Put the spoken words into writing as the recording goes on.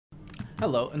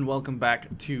Hello and welcome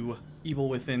back to Evil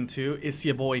Within 2. It's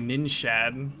your boy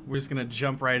Ninshad. We're just gonna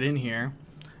jump right in here,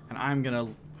 and I'm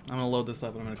gonna load this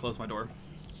up and I'm gonna close my door.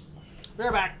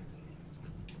 We're back.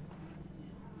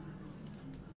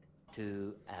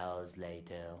 2 hours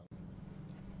later.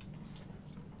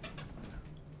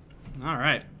 All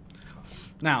right.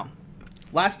 Now,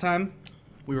 last time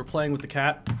we were playing with the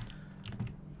cat.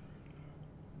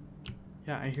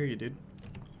 Yeah, I hear you, dude.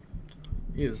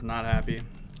 He is not happy.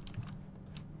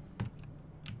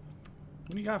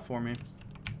 What do you got for me?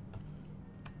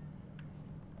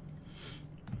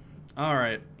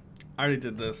 Alright. I already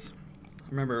did this.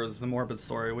 Remember, it was the morbid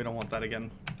story. We don't want that again.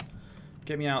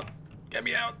 Get me out. Get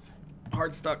me out!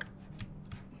 Hard stuck.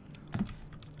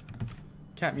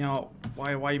 Cat meow.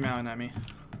 Why are you meowing at me?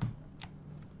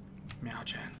 Meow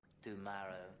Chan.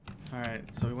 Tomorrow. Alright,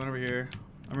 so we went over here.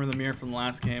 I remember the mirror from the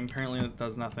last game. Apparently it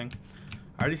does nothing.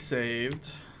 I already saved.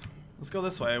 Let's go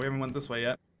this way. We haven't went this way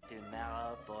yet.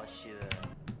 Tomorrow for sure.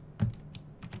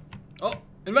 Oh,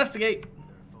 investigate.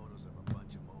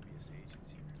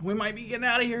 We might be getting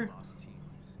out of here.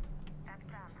 That's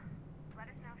them. Let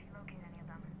us know if you locate any of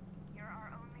them. You're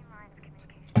our only line of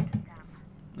communication with them.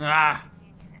 Ah.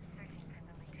 Union is searching for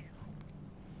Lily too.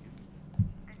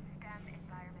 The STEM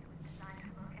environment was designed to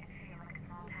look and feel like a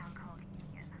small town called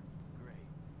Union. Great.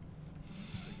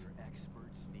 So your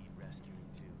experts need rescuing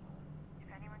too, huh?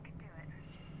 If anyone can do it,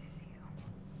 it's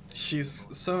you. She's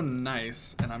so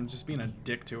nice, and I'm just being a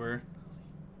dick to her.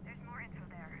 There's more info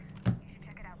there. You should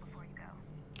check it out before you go.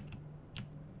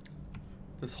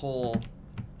 This whole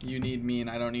you need me and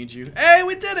I don't need you. Hey,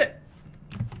 we did it!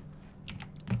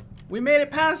 We made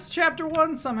it past chapter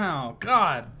 1 somehow.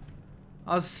 God.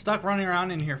 I was stuck running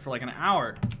around in here for like an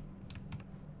hour.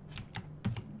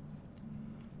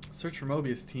 Search for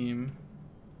Mobius team.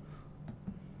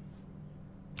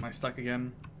 Am I stuck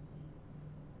again?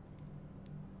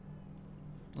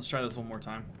 Let's try this one more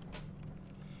time.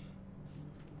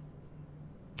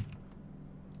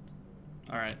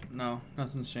 Alright, no,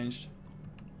 nothing's changed.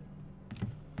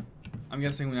 I'm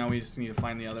guessing now we just need to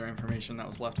find the other information that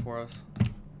was left for us.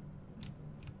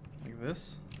 Like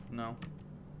this? No.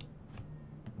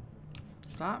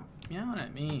 Stop meowing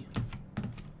at me.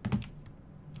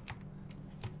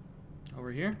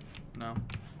 Over here? No.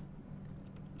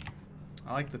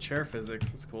 I like the chair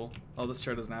physics, it's cool. Oh, this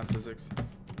chair doesn't have physics.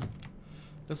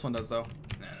 This one does though.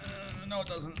 No, it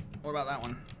doesn't. What about that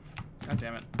one? God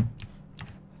damn it.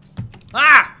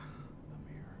 Ah! The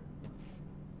mirror.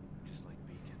 Just like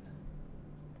Beacon.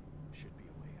 Should be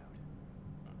a way out.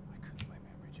 Why couldn't my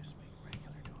memory just make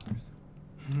regular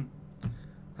doors?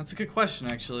 That's a good question,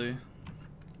 actually. Here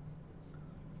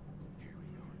we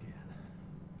go again.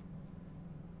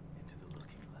 Into the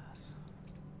looking glass.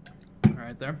 All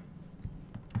right, there.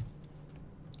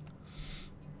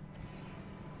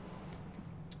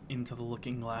 Into the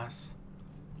looking glass.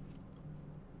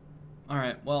 All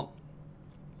right, well,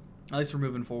 at least we're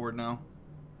moving forward now.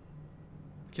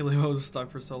 I can't believe I was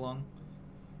stuck for so long.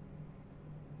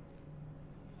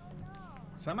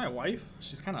 Is that my wife?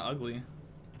 She's kind of ugly.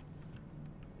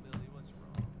 Lily, what's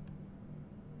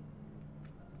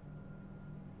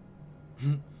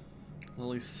wrong?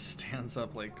 Lily stands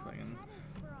up like fucking.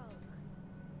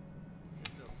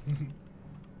 It's okay.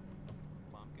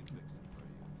 Mom can fix it for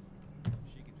you.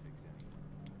 She can fix anything.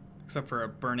 Except for a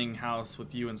burning house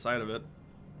with you inside of it.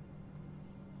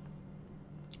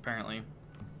 Apparently.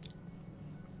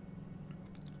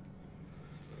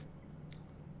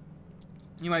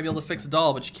 You might be able to fix a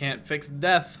doll, but you can't fix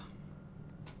death.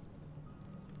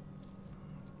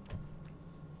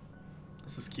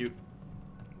 This is cute.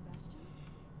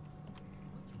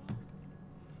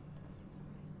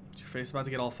 Is your face about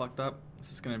to get all fucked up?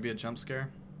 This is gonna be a jump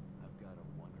scare. I've got a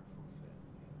wonderful family.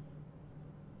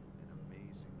 An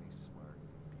amazingly smart,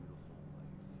 beautiful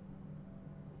wife.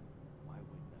 Why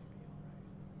wouldn't I be alright?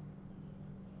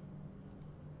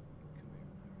 Come here,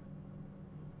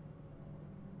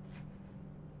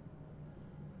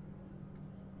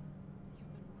 You've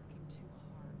been working too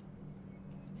hard. It's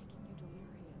making you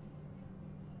delirious.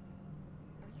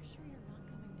 Are you sure you're not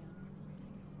coming down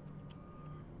with something?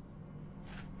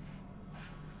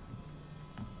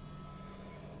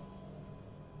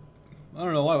 I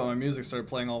don't know why, but my music started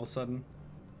playing all of a sudden.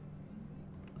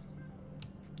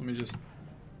 Let me just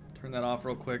turn that off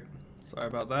real quick. Sorry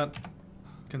about that.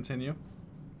 Continue.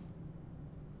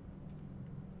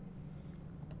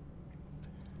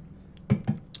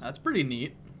 That's pretty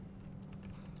neat.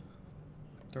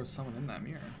 There was someone in that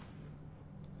mirror.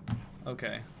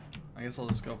 Okay. I guess I'll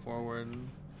just go forward and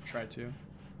try to.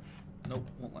 Nope,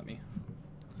 won't let me.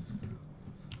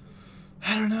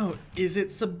 I don't know. Is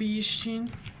it Sebastian?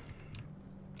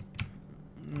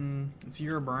 It's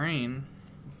your brain.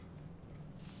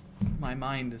 My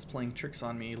mind is playing tricks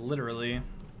on me, literally.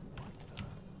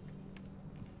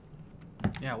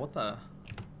 Yeah, what the?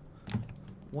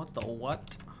 What the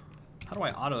what? How do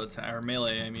I auto attack or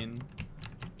melee? I mean,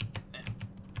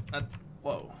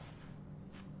 whoa.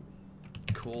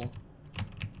 Cool.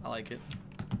 I like it.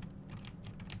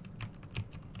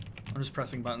 I'm just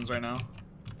pressing buttons right now.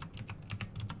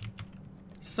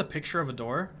 Is this a picture of a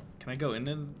door? Can I go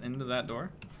into that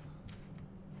door?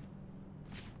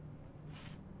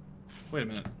 Wait a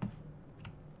minute.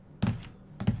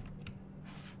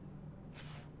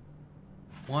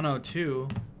 "102.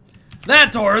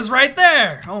 That door is right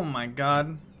there! Oh my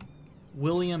god.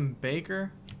 William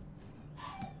Baker?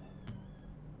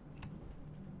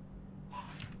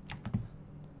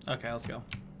 Okay, let's go.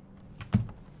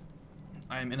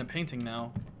 I am in a painting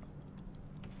now.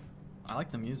 I like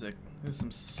the music. There's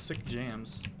some sick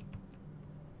jams.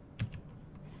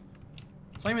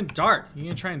 It's not even dark. You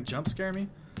gonna try and jump scare me?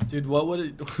 Dude, what would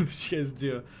you guys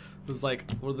do? It was like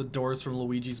one of the doors from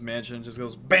Luigi's Mansion just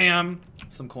goes BAM!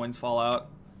 Some coins fall out.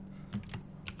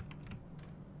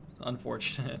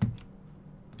 Unfortunate.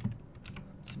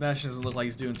 Sebastian doesn't look like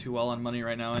he's doing too well on money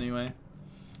right now anyway.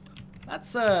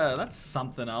 That's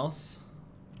something else.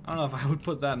 I don't know if I would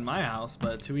put that in my house,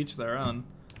 but to each their own.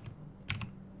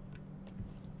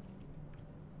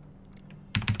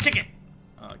 Kick it!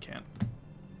 Oh, I can't.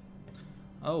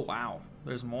 Oh, wow.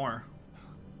 There's more.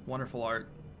 Wonderful art.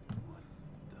 What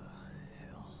the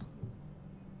hell?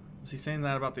 Was he saying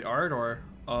that about the art, or...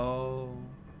 Oh...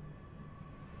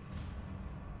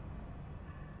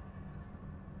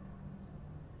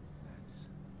 That's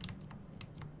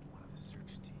one of the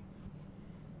search team.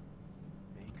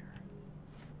 Baker.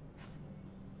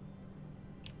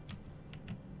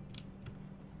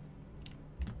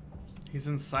 He's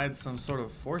inside some sort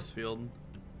of force field.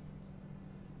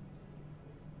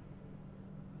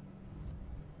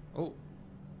 Oh.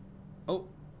 Oh.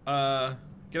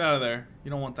 Get out of there.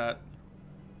 You don't want that.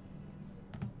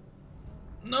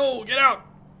 No, get out!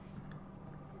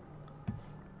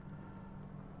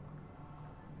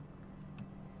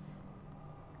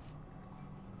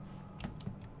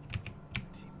 Team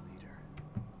leader.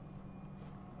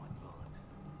 One bullet.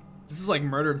 This is like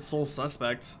murdered sole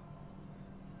suspect.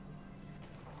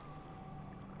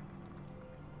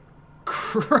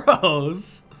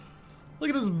 Gross. Look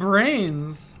at his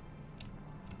brains.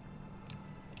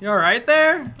 You alright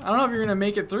there? I don't know if you're gonna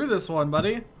make it through this one,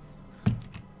 buddy.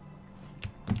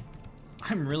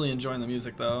 I'm really enjoying the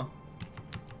music though.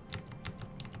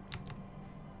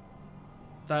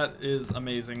 That is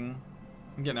amazing.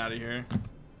 I'm getting out of here.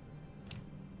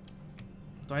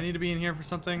 Do I need to be in here for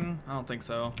something? I don't think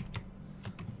so.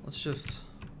 Let's just...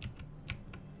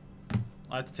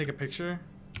 I have to take a picture.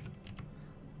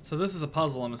 So this is a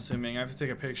puzzle, I'm assuming. I have to take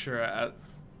a picture at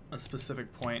a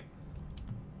specific point.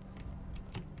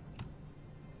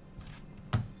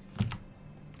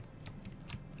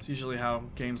 It's usually how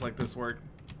games like this work.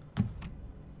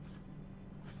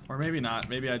 Or maybe not.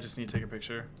 Maybe I just need to take a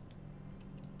picture.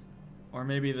 Or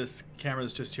maybe this camera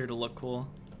is just here to look cool.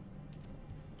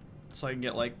 So I can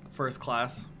get like first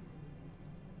class.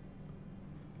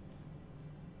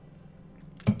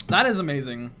 That is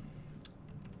amazing.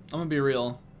 I'm gonna be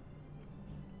real.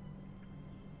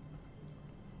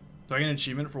 Do I get an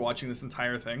achievement for watching this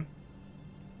entire thing?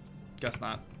 Guess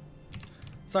not.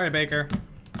 Sorry, Baker.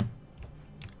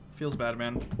 Feels bad,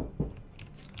 man.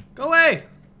 Go away!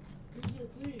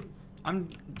 Please. I'm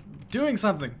doing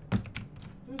something.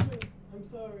 I'm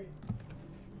sorry.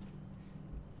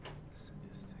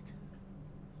 Sadistic.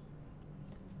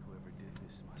 Whoever did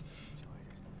this must have enjoyed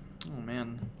it. Oh,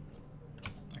 man.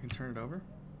 I can turn it over?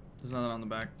 There's nothing on the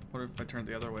back. What if I turn it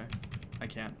the other way? I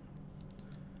can't.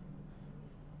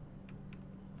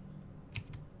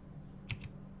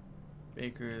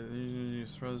 Baker, he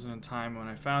was frozen in time when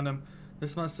I found him.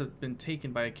 This must have been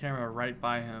taken by a camera right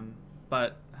by him.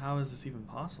 But how is this even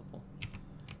possible?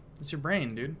 It's your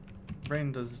brain, dude.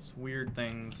 Brain does weird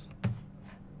things.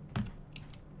 God,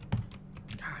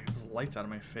 I got those lights out of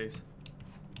my face.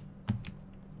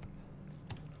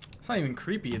 It's not even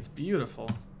creepy, it's beautiful.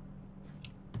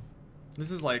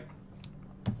 This is like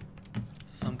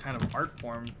some kind of art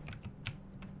form.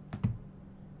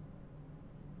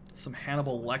 Some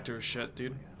Hannibal Lecter shit,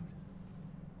 dude.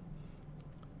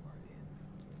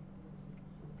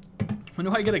 When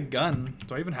do I get a gun?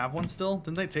 Do I even have one still?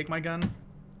 Didn't they take my gun?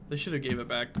 They should have gave it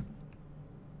back.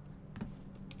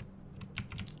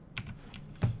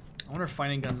 I wonder if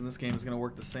finding guns in this game is going to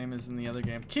work the same as in the other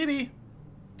game. Kitty!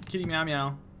 Kitty meow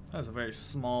meow. That's a very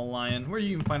small lion. Where do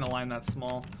you even find a lion that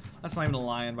small? That's not even a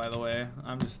lion, by the way.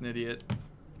 I'm just an idiot.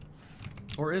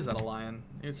 Or is that a lion?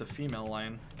 Maybe it's a female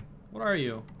lion. What are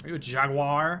you? Are you a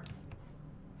jaguar?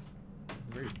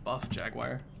 Very buff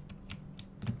jaguar.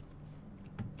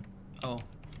 Oh,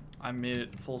 I made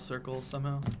it full circle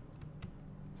somehow.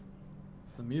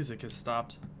 The music has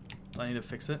stopped. Do I need to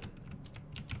fix it?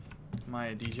 Am I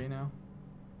a DJ now?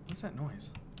 What's that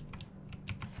noise?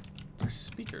 There's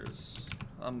speakers.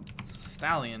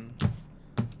 Stallion.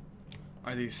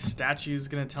 Are these statues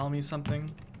gonna tell me something?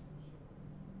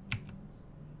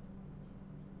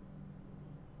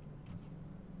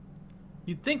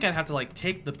 You'd think I'd have to like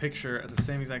take the picture at the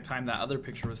same exact time that other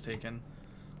picture was taken.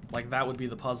 Like that would be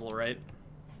the puzzle, right?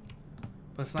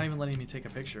 But it's not even letting me take a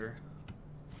picture.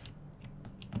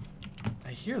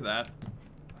 I hear that.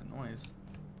 That noise.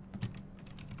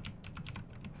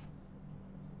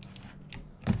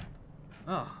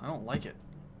 Oh, I don't like it.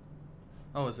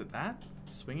 Oh, is it that?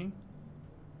 Swinging?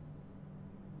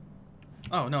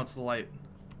 Oh, no, it's the light.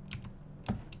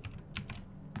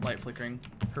 Light flickering.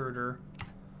 Herder.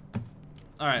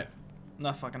 Alright.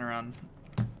 Not fucking around.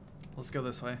 Let's go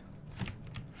this way.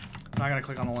 I'm not gonna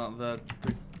click on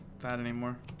that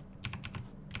anymore.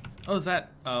 Oh, is that?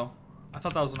 Oh. I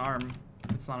thought that was an arm.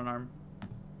 It's not an arm.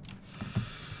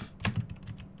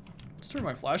 Let's turn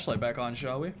my flashlight back on,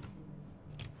 shall we?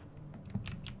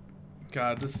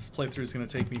 God, this playthrough is gonna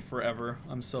take me forever.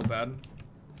 I'm so bad.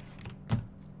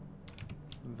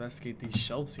 Investigate these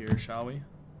shelves here, shall we?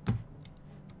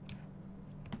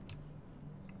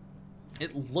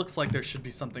 It looks like there should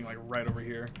be something like right over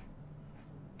here.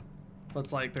 But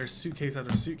it's like there's suitcase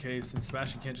after suitcase and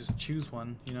Sebastian can't just choose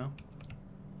one, you know?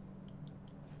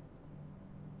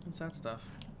 What's that stuff?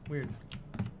 Weird.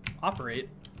 Operate?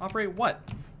 Operate what?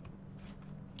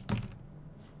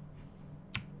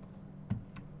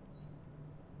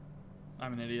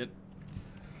 I'm an idiot.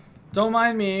 Don't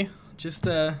mind me. Just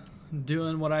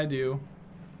doing what I do.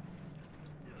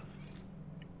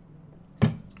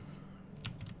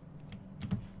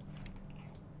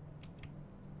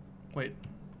 Wait.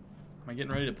 Am I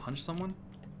getting ready to punch someone?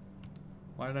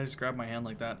 Why did I just grab my hand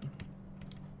like that?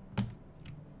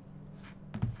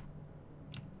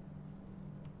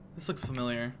 This looks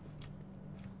familiar.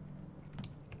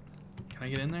 Can I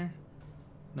get in there?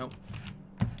 Nope.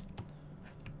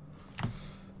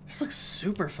 This looks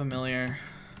super familiar.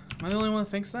 Am I the only one that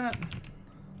thinks that?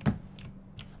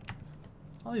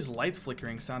 All these lights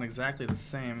flickering sound exactly the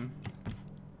same.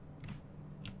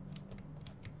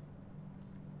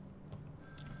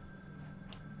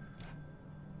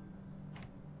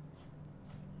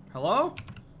 Hello?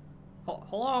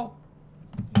 Hello?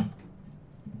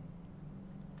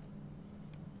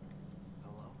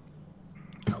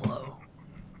 Hello?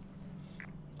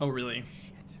 Oh, really?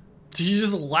 Did you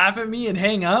just laugh at me and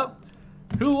hang up?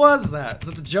 Who was that? Is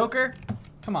it the Joker?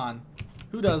 Come on.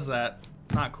 Who does that?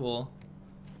 Not cool.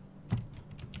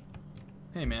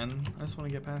 Hey, man. I just want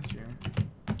to get past here.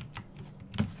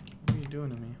 What are you doing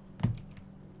to me?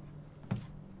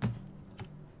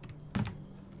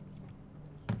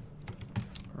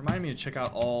 Remind me to check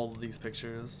out all of these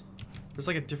pictures. There's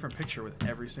like a different picture with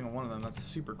every single one of them. That's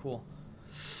super cool.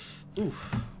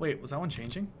 Oof. Wait, was that one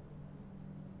changing?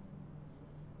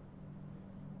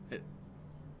 It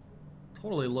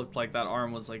totally looked like that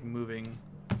arm was like moving.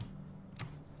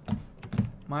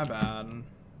 My bad.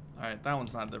 Alright, that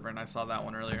one's not different. I saw that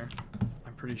one earlier.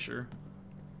 I'm pretty sure.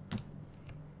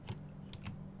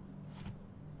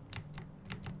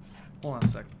 Hold on a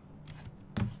sec.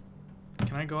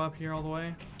 Can I go up here all the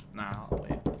way? Nah, I'll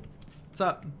wait. What's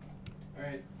up?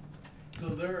 Alright. So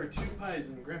there are 2 pies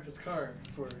in Grandpa's car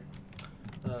for,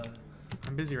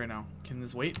 I'm busy right now. Can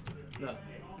this wait? no,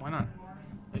 Why not?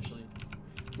 actually.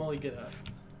 Molly, get out.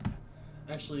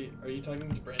 Actually, are you talking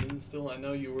to Brandon still? I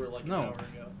know you were like No. an hour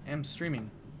ago. I'm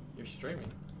streaming. You're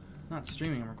streaming. Not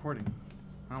streaming, I'm recording.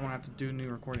 I don't want to have to do new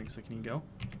recordings, so can you go?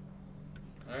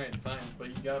 Alright, fine, but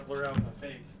you gotta blur out my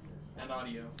face and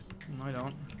audio. No, I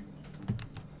don't.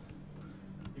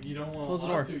 If you don't want Close to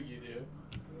the door. lawsuit, you do.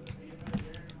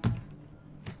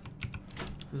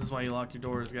 This is why you lock your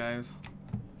doors, guys.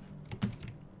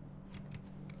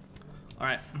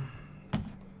 Alright.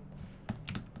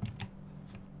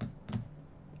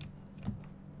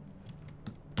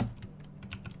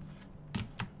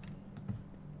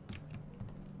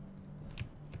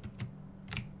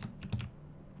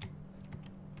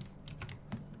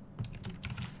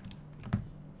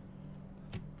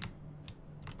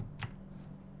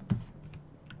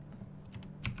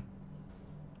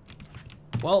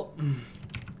 Well, I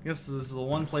guess this is the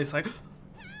one place I...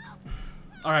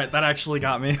 Alright, that actually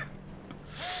got me.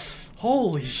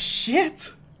 Holy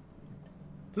shit!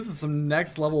 This is some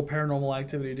next level paranormal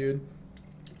activity, dude.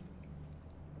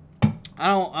 I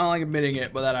don't like admitting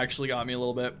it, but that actually got me a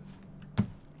little bit.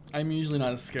 I'm usually not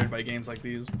as scared by games like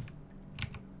these.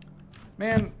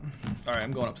 Man, all right,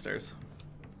 I'm going upstairs.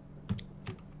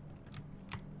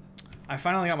 I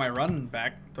finally got my run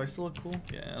back. Do I still look cool?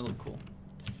 Yeah, I look cool.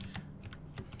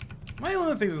 My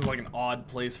only thing is like an odd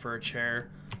place for a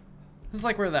chair. This is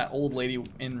like where that old lady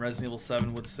in Resident Evil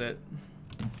 7 would sit.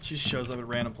 She shows up at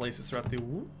random places throughout the...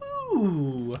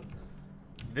 Ooh!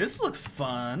 This looks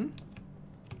fun.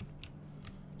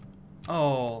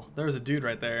 Oh, there was a dude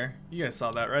right there. You guys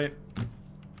saw that, right?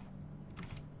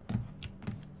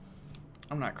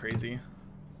 I'm not crazy.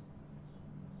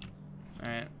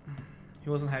 Alright. He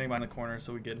wasn't hiding behind the corner,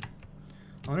 so we good.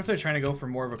 I wonder if they're trying to go for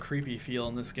more of a creepy feel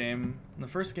in this game. In the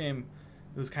first game,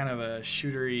 it was kind of a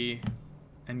shootery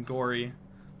and gory.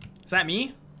 Is that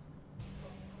me?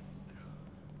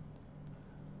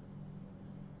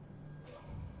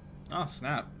 Oh,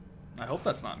 snap. I hope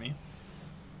that's not me.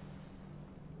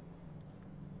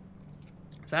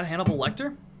 Is that Hannibal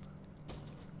Lecter?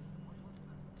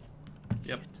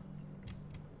 Yep.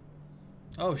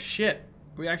 Oh, shit.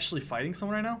 Are we actually fighting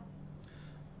someone right now?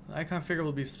 The icon figure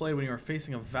will be displayed when you are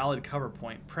facing a valid cover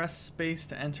point. Press space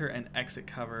to enter and exit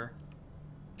cover.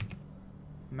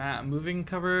 Moving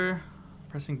cover.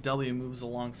 Pressing W moves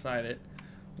alongside it.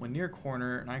 When near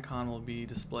corner, an icon will be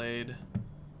displayed.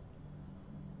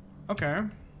 Okay.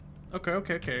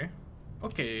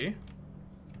 Okay.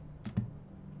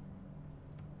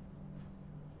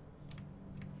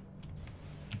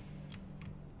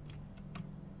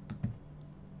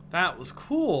 That was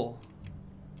cool.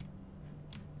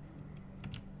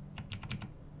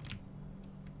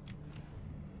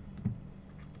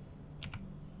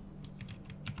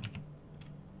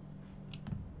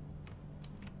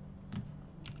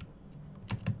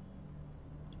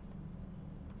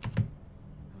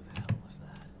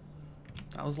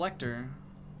 That was Lecter.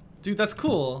 Dude, that's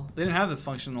cool. They didn't have this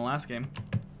function in the last game.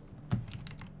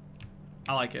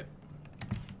 I like it.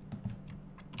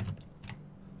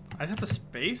 I just have to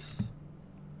space?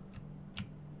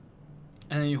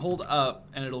 And then you hold up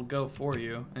and it'll go for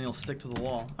you and you'll stick to the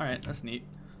wall. Alright, that's neat.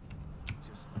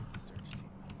 Just like the search team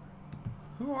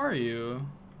member. Who are you?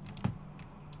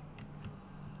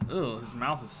 Ugh, his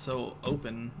mouth is so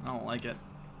open. I don't like it.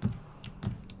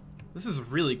 This is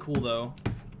really cool though.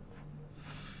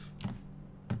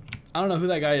 I don't know who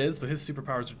that guy is, but his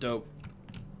superpowers are dope.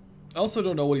 I also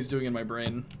don't know what he's doing in my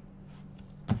brain.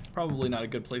 Probably not a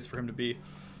good place for him to be.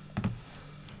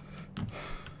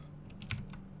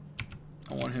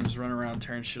 I want him just running around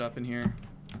tearing shit up in here.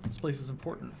 This place is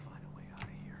important. Find a way out of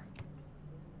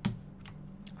here.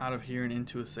 Out of here and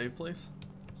into a safe place?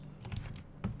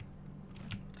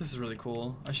 This is really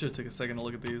cool. I should have took a second to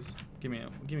look at these. Give me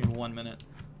 1 minute.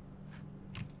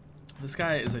 This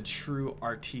guy is a true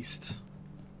artiste.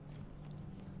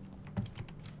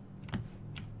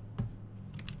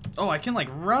 Oh, I can like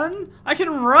run? I can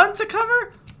run to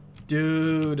cover?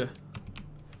 Dude.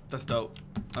 That's dope.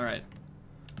 Alright.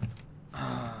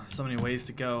 So many ways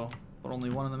to go, but only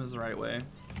one of them is the right way.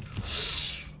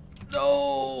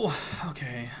 No!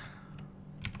 Okay.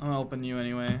 I'm gonna open you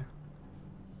anyway.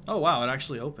 Oh wow, it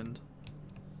actually opened.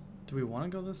 Do we want to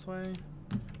go this way?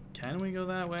 Can we go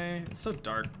that way? It's so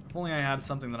dark. If only I had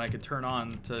something that I could turn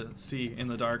on to see in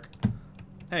the dark.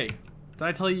 Hey, did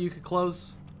I tell you you could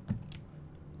close?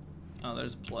 Oh,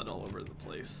 there's blood all over the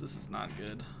place. This is not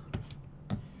good.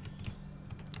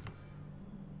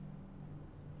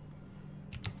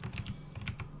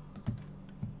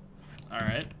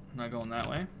 Alright, not going that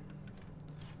way.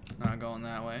 Not going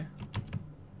that way.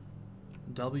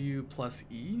 W plus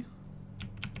E?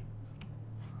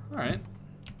 Alright.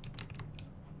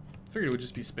 Figured it would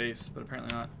just be space, but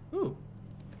apparently not. Ooh.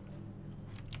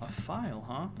 A file,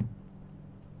 huh?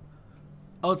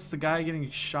 Oh, it's the guy getting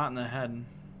shot in the head,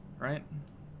 right?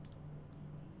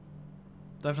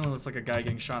 Definitely looks like a guy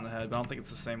getting shot in the head, but I don't think it's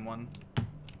the same one.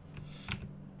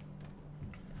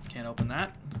 Can't open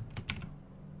that.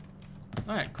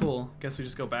 Alright, cool. Guess we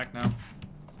just go back now.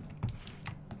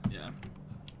 Yeah.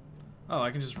 Oh,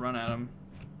 I can just run at him.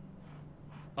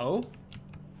 Oh?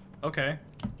 Okay.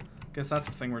 Guess that's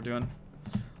the thing we're doing.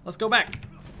 Let's go back.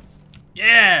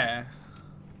 Yeah!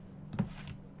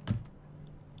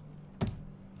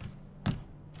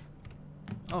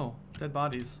 Oh, dead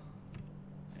bodies.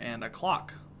 And a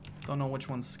clock. Don't know which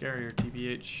one's scarier,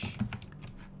 TBH.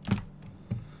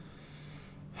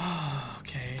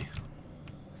 Okay.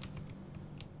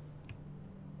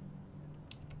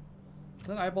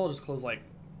 That eyeball just closed like...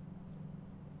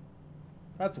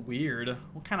 That's weird.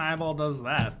 What kind of eyeball does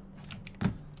that?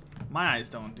 My eyes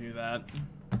don't do that.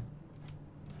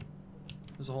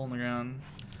 There's a hole in the ground.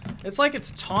 It's like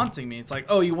it's taunting me. It's like,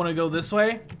 oh, you want to go this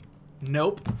way?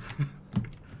 Nope.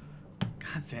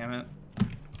 God damn it.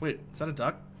 Wait, is that a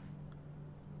duck?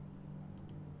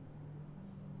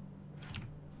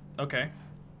 Okay.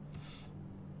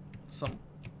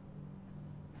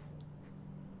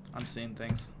 I'm seeing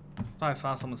things. I thought I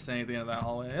saw someone standing at the end of that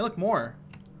hallway. Hey, look, more.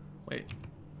 Wait.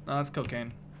 No, that's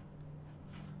cocaine.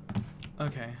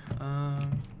 Okay.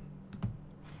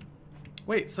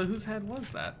 Wait, so whose head was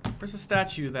that? Where's the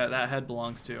statue that that head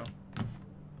belongs to?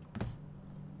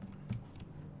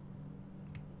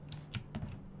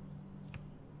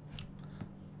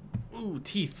 Ooh,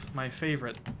 teeth. My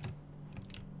favorite.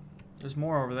 There's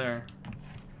more over there.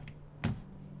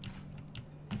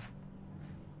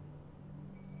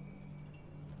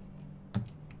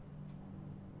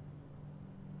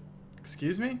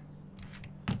 Excuse me?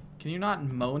 Can you not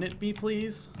moan at me,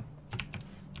 please?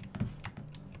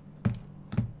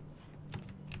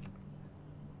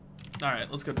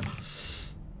 Alright, let's go.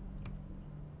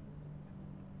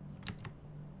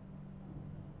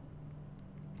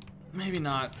 Maybe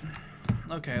not.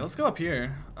 Okay, let's go up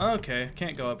here. Okay,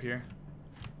 can't go up here.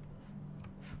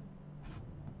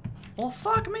 Well,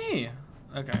 fuck me!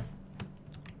 Okay.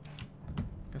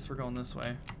 Guess we're going this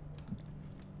way.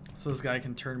 So this guy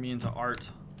can turn me into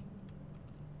art.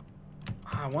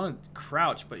 I want to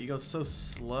crouch, but you go so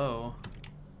slow.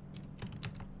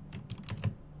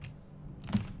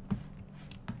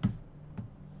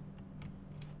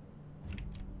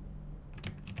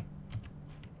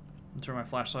 Turn my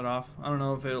flashlight off. I don't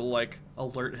know if it'll like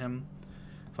alert him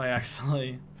if I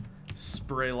accidentally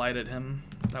spray light at him.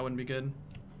 That wouldn't be good.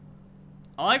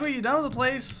 I like what you done with the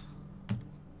place.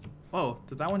 Whoa,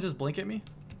 did that one just blink at me?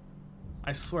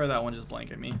 I swear that one just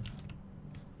blinked at me.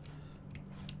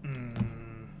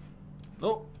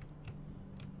 Oh.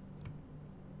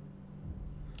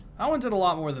 That one did a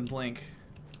lot more than blink.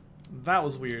 That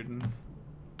was weird.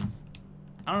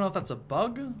 I don't know if that's a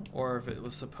bug or if it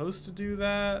was supposed to do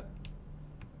that.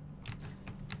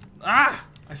 Ah!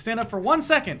 I stand up for 1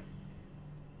 second.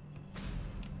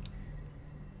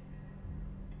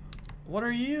 What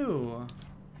are you?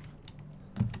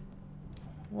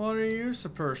 What are you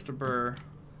supposed to be?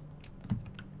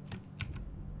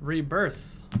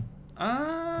 Rebirth.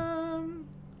 I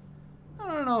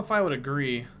don't know if I would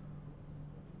agree.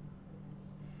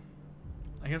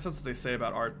 I guess that's what they say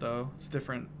about art, though. It's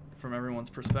different from everyone's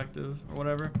perspective or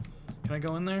whatever. Can I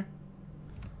go in there?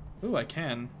 Ooh, I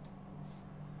can.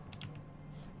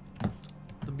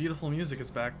 The beautiful music is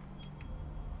back.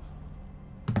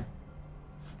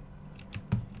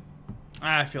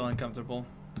 I feel uncomfortable.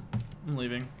 I'm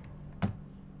leaving.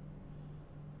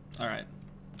 Alright.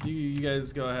 You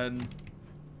guys go ahead.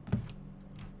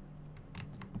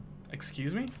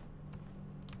 Excuse me?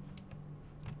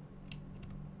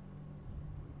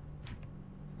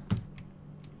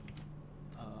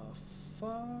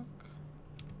 Fuck?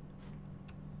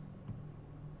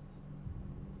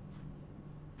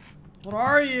 What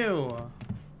are you?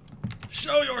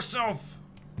 Show yourself!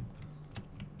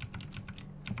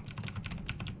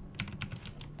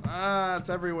 Ah, it's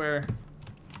everywhere.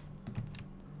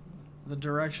 The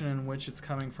direction in which it's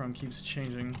coming from keeps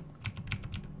changing.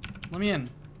 Let me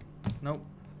in. Nope.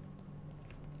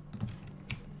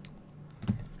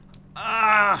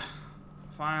 Ah!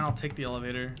 Fine, I'll take the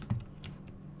elevator.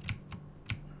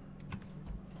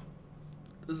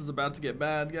 This is about to get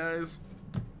bad, guys.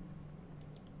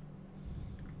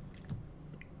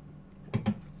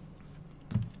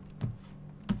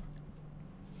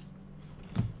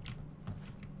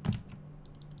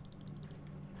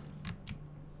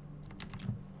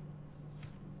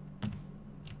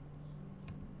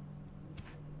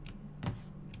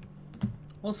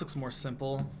 Well, this looks more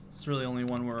simple. It's really only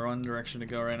one direction to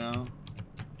go right now.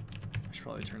 I should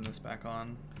probably turn this back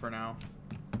on for now.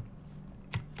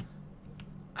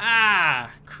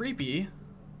 Ah, creepy.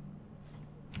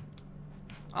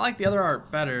 I like the other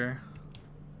art better.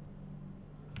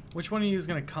 Which one of you is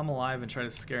gonna come alive and try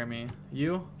to scare me?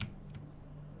 You?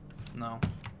 No.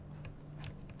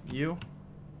 You?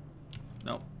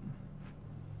 Nope.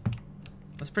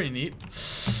 That's pretty neat.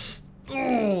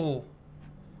 Oh,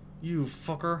 you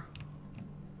fucker.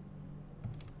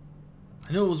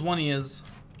 I knew it was one he is.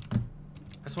 I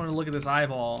just wanted to look at this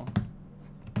eyeball.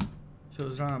 If it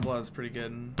was drawn in blood, it's pretty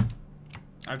good.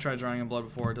 I've tried drawing in blood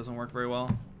before, it doesn't work very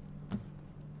well.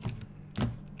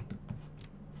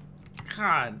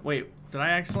 God, wait, did I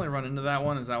accidentally run into that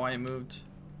one? Is that why it moved?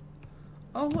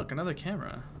 Oh, look, another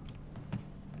camera.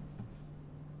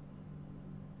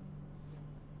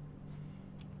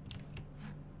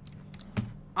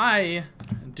 I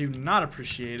do not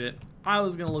appreciate it. I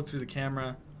was gonna look through the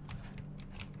camera.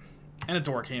 And a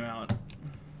door came out.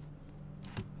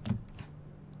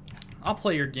 I'll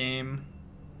play your game.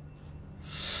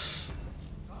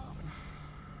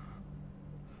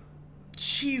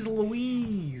 Jeez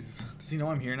Louise. Does he know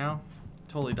I'm here now?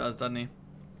 Totally does, doesn't he?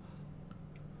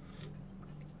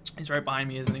 He's right behind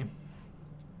me, isn't he?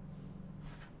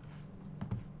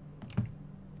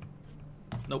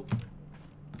 Nope.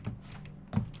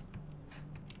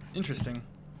 Interesting.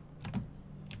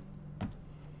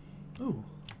 Ooh.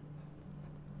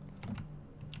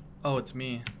 Oh, it's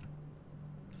me.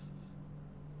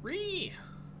 Ree.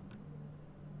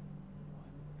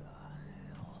 What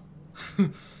the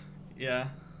hell? Yeah.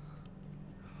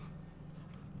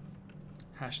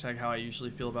 Hashtag how I usually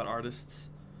feel about artists.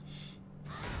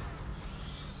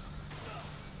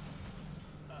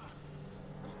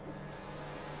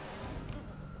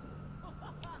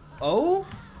 Oh?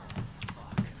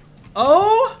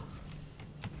 Oh?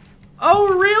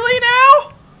 Oh, really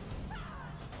now?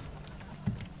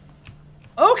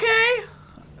 Okay.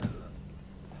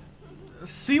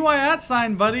 See why that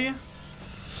sign, buddy.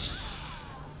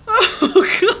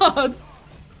 Oh, God.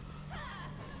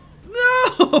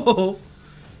 No.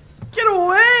 Get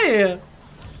away.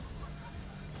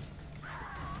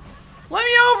 Let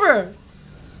me over.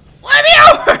 Let me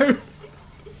over.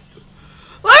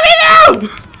 Let me down.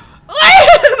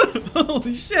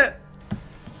 Holy shit.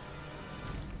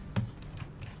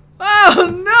 Oh,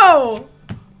 no.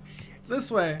 This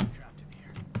way. Trapped in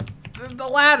here. The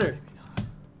ladder.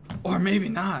 Or maybe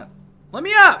not. Let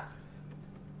me up.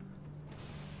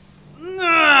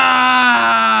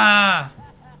 Ah!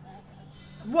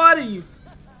 What are you?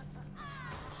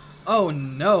 Oh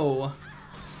no.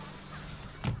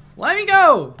 Let me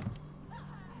go.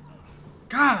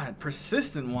 God,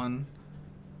 persistent one.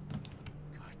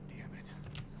 God damn it.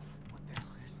 What the hell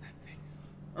is that thing?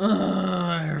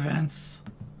 Air vents.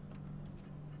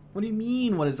 What do you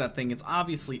mean, what is that thing? It's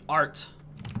obviously art.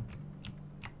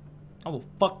 I will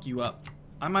fuck you up.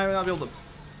 I might not be able to...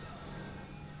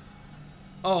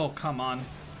 Oh, come on.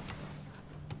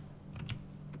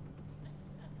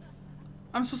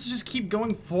 I'm supposed to just keep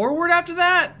going forward after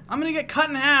that? I'm gonna get cut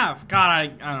in half. God, I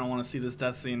don't want to see this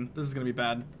death scene. This is gonna be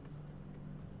bad.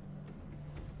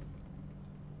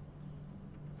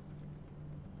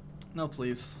 No,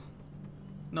 please.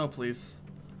 No, please.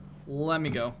 Let me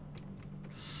go.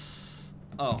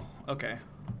 Oh, okay.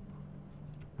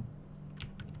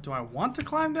 Do I want to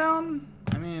climb down?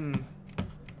 I mean...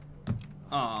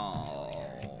 Oh...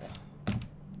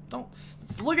 Don't...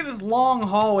 Look at this long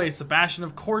hallway, Sebastian.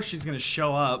 Of course she's gonna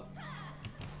show up.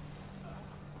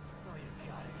 Oh, you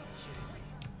gotta be kidding me.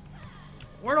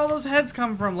 Where'd all those heads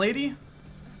come from, lady?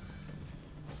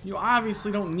 You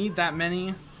obviously don't need that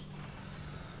many.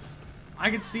 I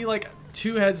could see, like,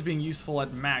 2 heads being useful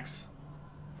at max.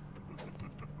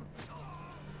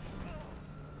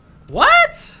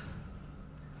 What?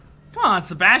 Come on,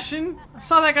 Sebastian. I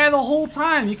saw that guy the whole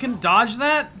time. You can dodge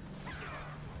that?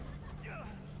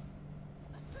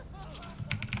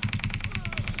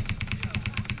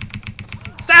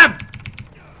 Stab!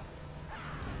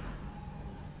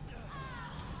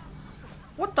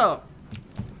 What the?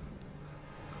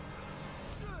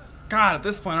 God, at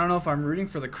this point, I don't know if I'm rooting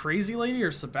for the crazy lady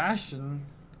or Sebastian.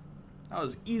 That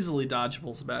was easily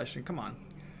dodgeable, Sebastian. Come on.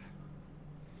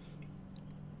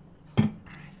 What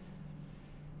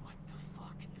the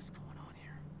fuck is going on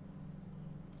here?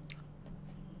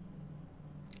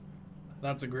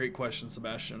 That's a great question,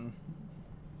 Sebastian.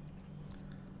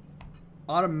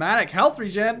 Automatic health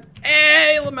regen.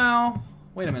 Hey, Lamau.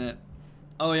 Wait a minute.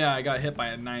 Oh yeah, I got hit by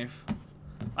a knife.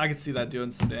 I could see that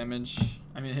doing some damage.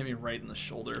 I mean, it hit me right in the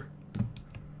shoulder.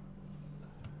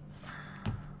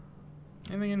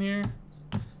 Anything in here?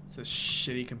 It's a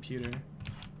shitty computer.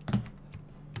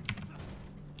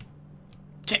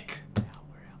 Kick. Now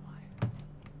where am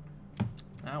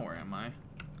I? Now where am I?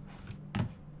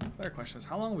 Better question is,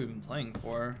 how long have we been playing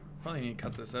for? Probably need to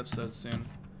cut this episode soon.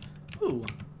 Ooh.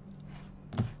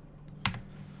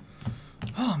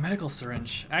 Oh, medical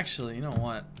syringe. Actually, you know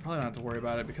what? Probably don't have to worry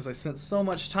about it because I spent so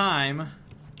much time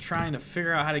trying to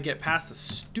figure out how to get past the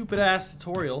stupid ass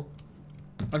tutorial.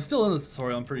 I'm still in the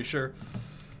tutorial, I'm pretty sure.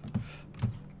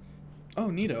 Oh,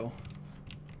 neato.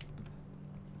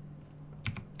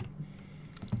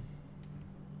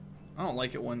 I don't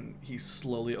like it when he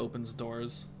slowly opens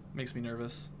doors. Makes me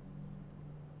nervous.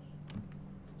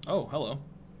 Oh, hello.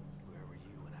 Where were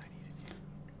you when I needed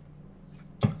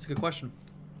you? That's a good question.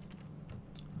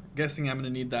 Guessing I'm gonna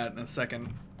need that in a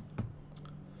second.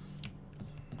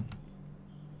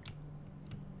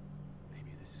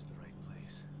 Maybe this is the right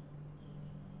place.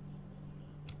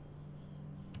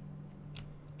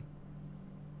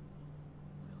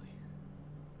 Lily.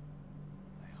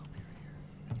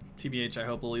 TBH, I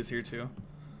hope Lily's here too.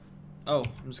 Oh,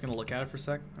 I'm just gonna look at it for a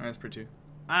sec. Alright, that's pretty too.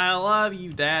 I love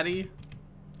you, Daddy.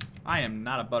 I am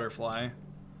not a butterfly.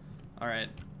 Alright.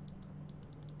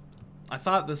 I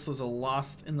thought this was a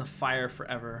lost in the fire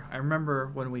forever. I remember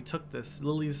when we took this,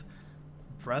 Lily's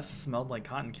breath smelled like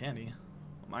cotton candy.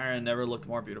 Myra never looked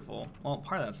more beautiful. Well,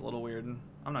 part of that's a little weird.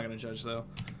 I'm not gonna judge though.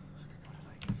 What did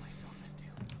I get myself into?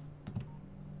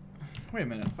 Wait a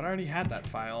minute, but I already had that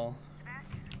file.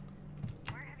 Sebastian,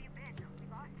 where have you been? We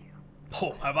lost you.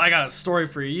 Oh, have I got a story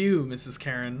for you, Mrs.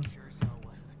 Karen. Sure as hell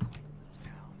wasn't a quaint little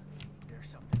town. There's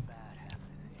something bad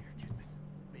happening in here, Kidman.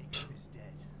 Bacon is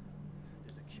dead.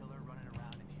 There's a killer running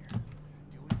around in here,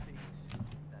 doing things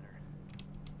that are...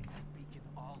 It's like Beacon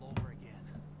all over again.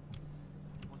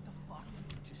 What the fuck did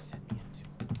you just send me into?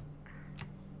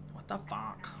 What the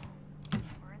fuck?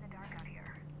 We're in the dark out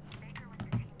here. Baker was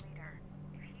the team leader.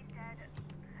 If he's dead,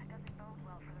 that doesn't bode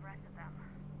well for the rest of them.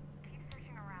 Keep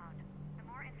searching around. The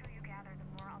more info you gather, the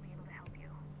more I'll be able to help you.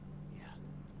 Yeah.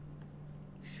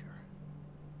 Sure.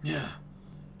 Yeah.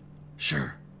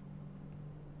 Sure.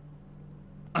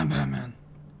 I'm Batman.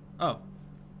 Oh.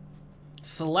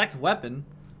 Select weapon?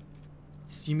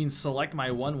 You mean select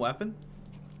my one weapon?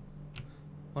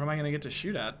 What am I gonna get to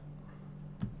shoot at?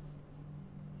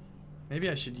 Maybe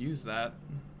I should use that.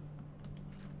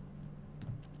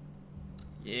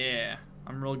 Yeah,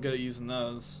 I'm real good at using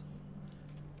those.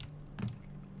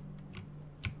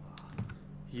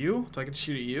 You? Do I get to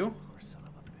shoot at you? Poor son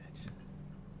of a bitch.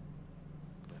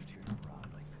 Left here to rot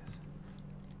like this.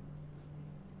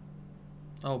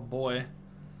 Oh boy.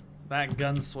 That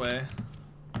gun sway.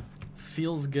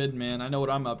 Feels good, man. I know what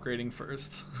I'm upgrading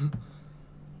first.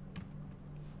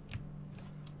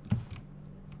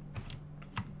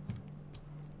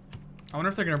 I wonder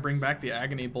if they're gonna bring back the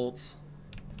agony bolts.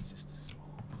 It's just a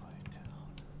small, quiet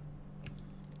town.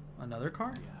 Another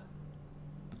car?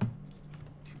 Yeah.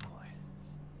 Too quiet.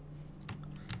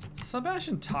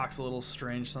 Sebastian talks a little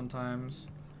strange sometimes.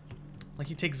 Like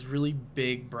he takes really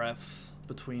big breaths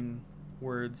between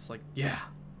words. Like, yeah.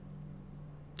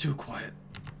 Too quiet.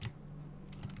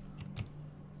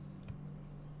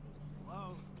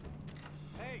 Hello?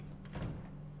 Hey!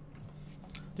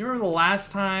 Do you remember the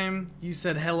last time you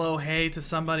said hello, hey to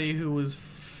somebody who was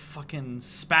fucking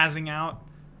spazzing out?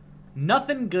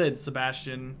 Nothing good,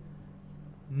 Sebastian.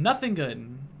 Nothing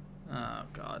good. Oh,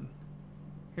 God.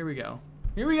 Here we go.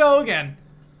 Here we go again.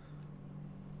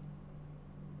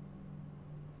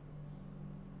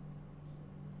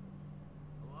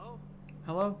 Hello?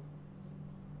 Hello?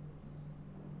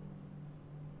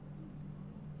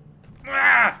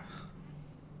 Ah!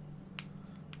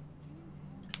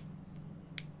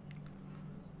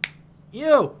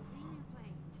 Ew!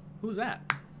 Who's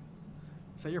that?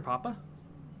 Is that your papa?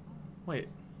 Wait.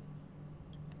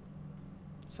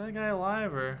 Is that guy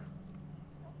alive or?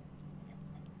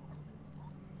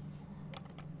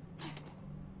 I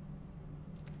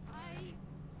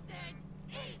said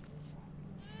eat.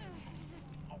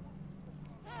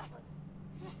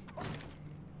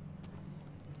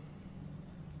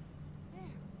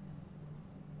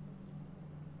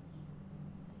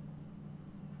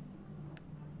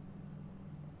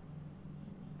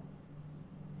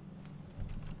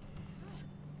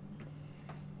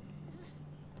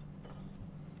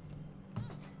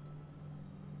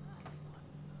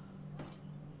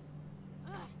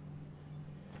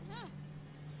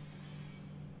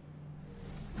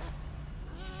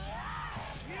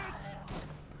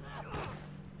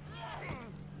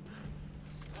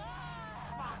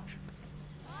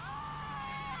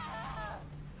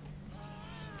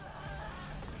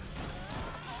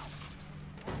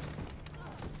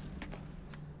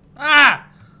 Ah!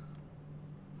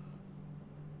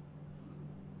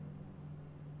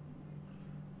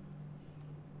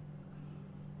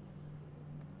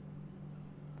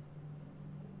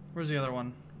 Where's the other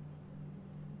one?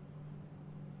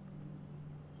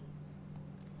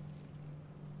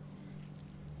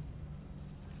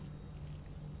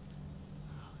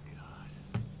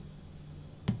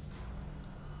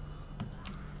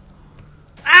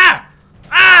 Ah!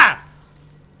 Ah!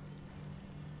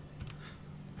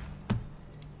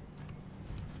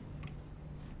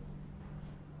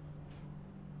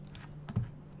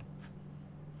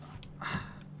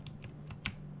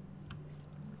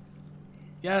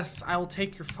 Yes, I will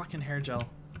take your fucking hair gel.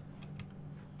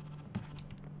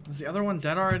 Is the other one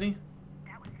dead already?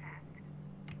 That was fast.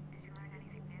 Did you learn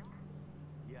anything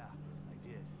new? Yeah, I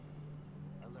did.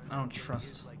 I learned I don't that it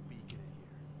trust. is like Beacon in here.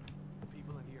 The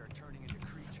people in here are turning into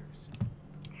creatures.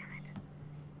 Damn it.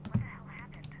 What the hell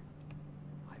happened?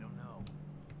 I don't know.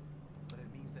 But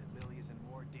it means that Lily is in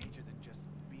more danger than just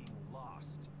being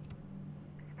lost.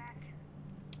 Sebastian,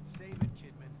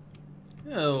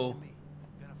 Ew. Me.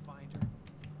 Gonna find her.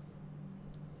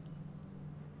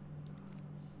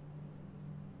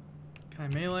 Can I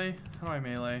melee? How do I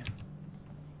melee?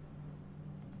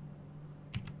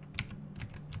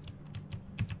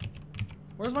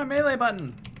 Where's my melee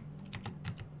button?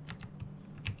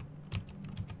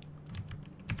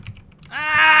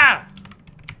 Ah!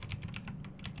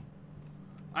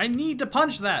 I need to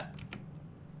punch that.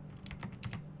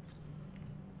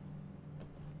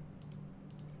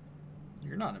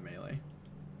 You're not a melee.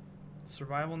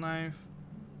 Survival knife.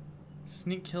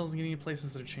 Sneak kills getting you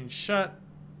places that are chained shut.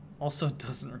 Also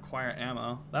doesn't require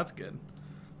ammo. That's good.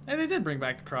 Hey, they did bring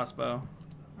back the crossbow.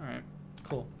 Alright,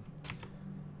 cool.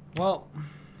 Well,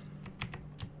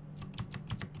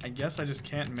 I guess I just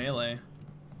can't melee.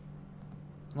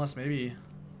 Unless maybe...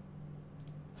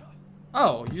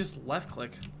 Oh, you just left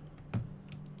click.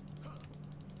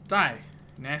 Die,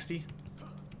 nasty.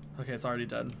 Okay, it's already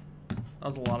dead. That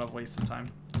was a lot of wasted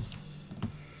time.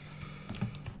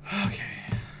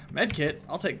 Okay. Medkit,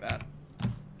 I'll take that.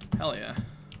 Hell yeah.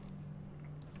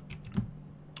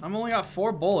 I'm only got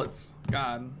 4 bullets.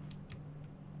 God.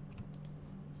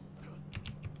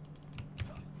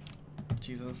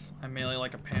 Jesus, I melee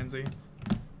like a pansy.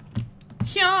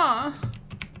 Hya!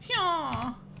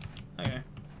 Hya! Okay.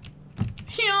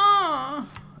 Hya!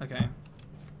 Okay.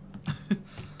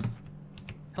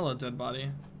 Hello, dead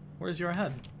body. Where's your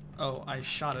head? Oh, I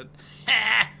shot it.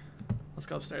 Let's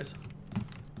go upstairs.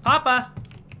 Papa!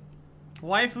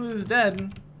 Waifu is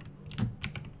dead.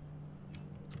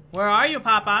 Where are you,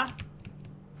 Papa?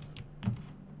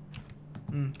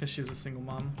 Because she was a single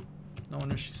mom. No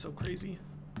wonder she's so crazy.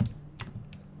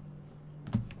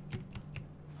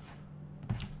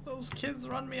 Those kids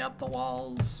run me up the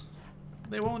walls.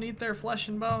 They won't eat their flesh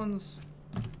and bones.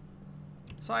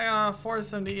 So I gotta force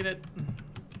them to eat it.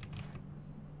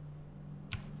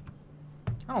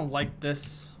 I don't like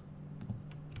this.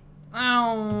 I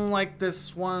don't like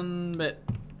this one bit.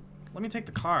 Let me take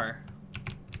the car.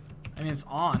 I mean, it's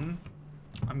on.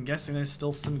 I'm guessing there's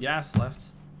still some gas left.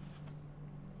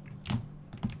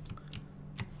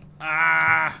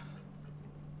 Ah!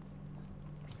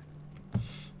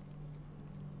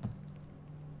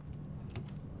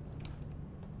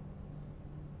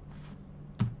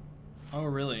 Oh,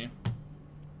 really?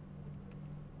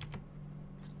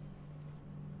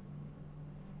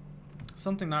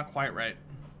 Something not quite right.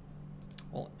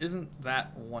 Well, isn't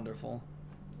that wonderful?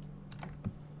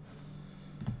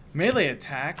 Melee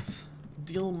attacks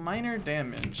deal minor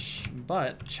damage,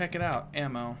 but check it out.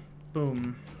 Ammo.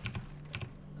 Boom.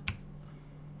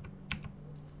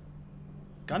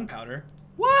 Gunpowder?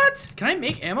 What? Can I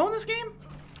make ammo in this game?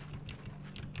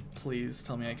 Please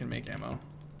tell me I can make ammo.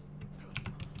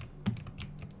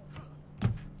 I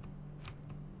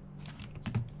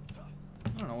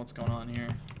don't know what's going on here.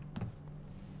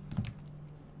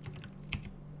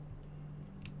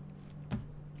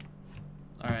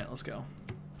 Alright, let's go.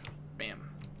 Bam.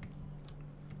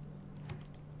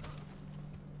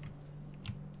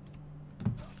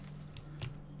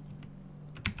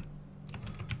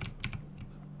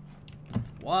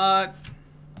 What?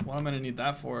 What am I gonna need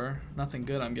that for? Nothing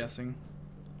good, I'm guessing.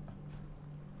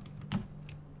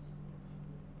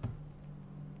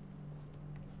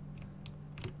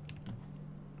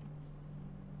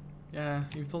 Yeah,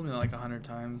 you've told me that like 100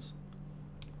 times.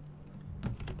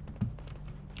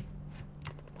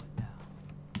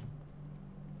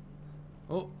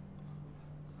 Oh,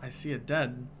 I see a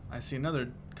dead. I see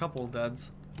another couple of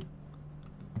deads.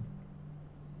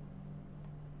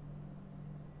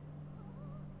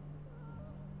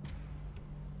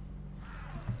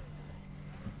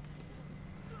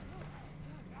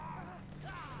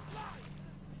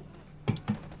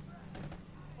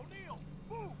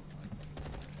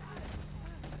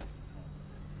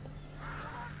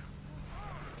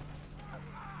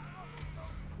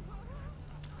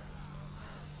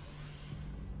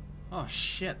 Oh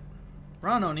shit.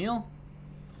 Run, O'Neill.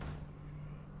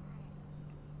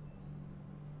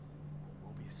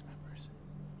 Mobius members.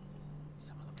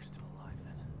 Some of them are still alive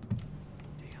then.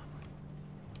 Damn.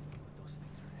 But those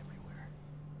things are everywhere.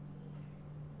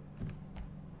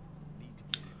 Need to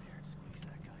get in there and squeeze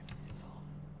that guy for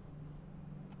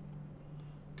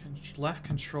info. Left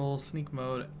control, sneak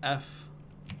mode, F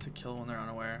to kill when they're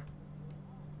unaware.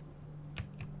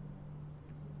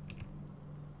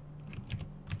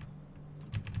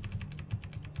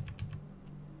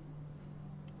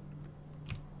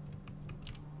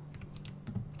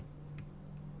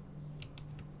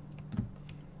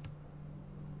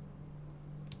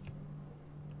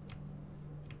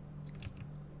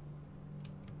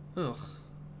 Ugh.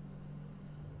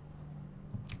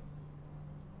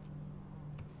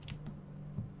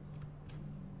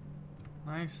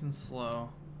 Nice and slow.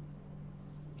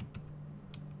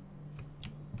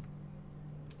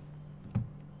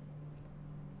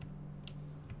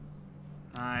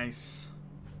 Nice.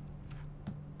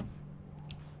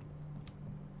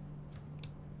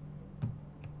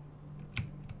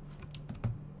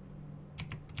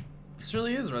 This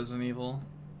really is Resident Evil.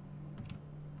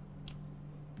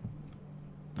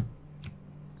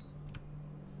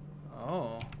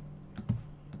 Oh.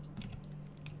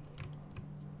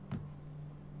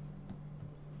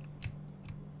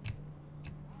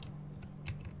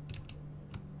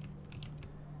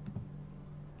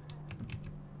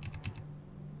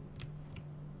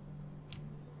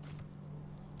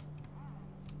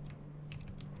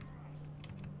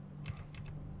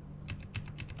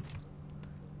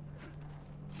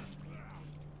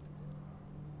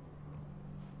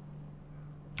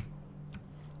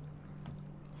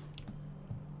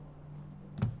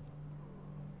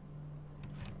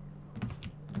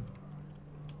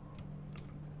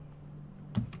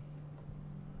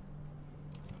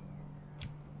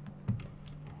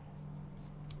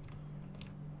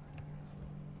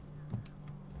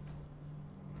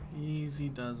 Easy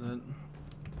does it.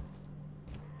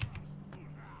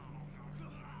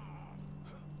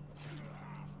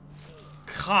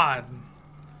 God,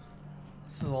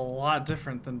 this is a lot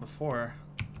different than before.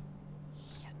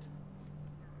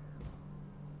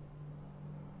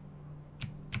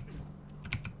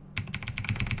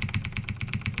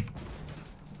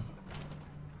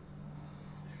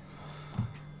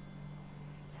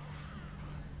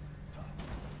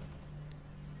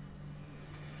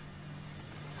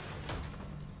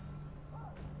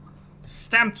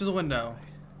 Stamped through the window.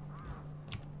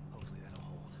 Hopefully that'll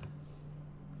hold.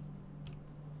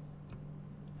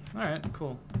 Alright,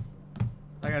 cool.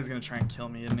 That guy's gonna try and kill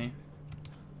me, isn't he?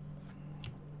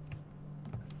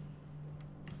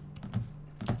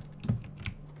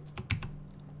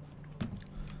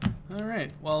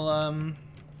 Alright, well,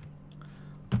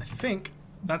 I think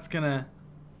that's gonna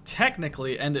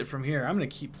technically end it from here. I'm gonna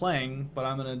keep playing, but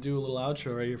I'm gonna do a little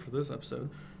outro right here for this episode.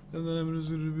 And then I'm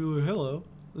just gonna be like, hello,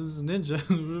 this is Ninja.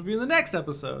 We'll be in the next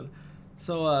episode.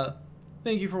 So,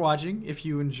 thank you for watching. If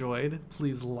you enjoyed,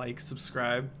 please like,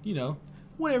 subscribe, you know,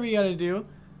 whatever you gotta do.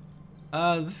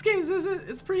 This game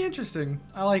it's pretty interesting.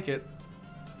 I like it.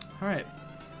 Alright.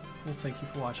 Well, thank you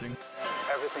for watching.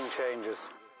 Everything changes.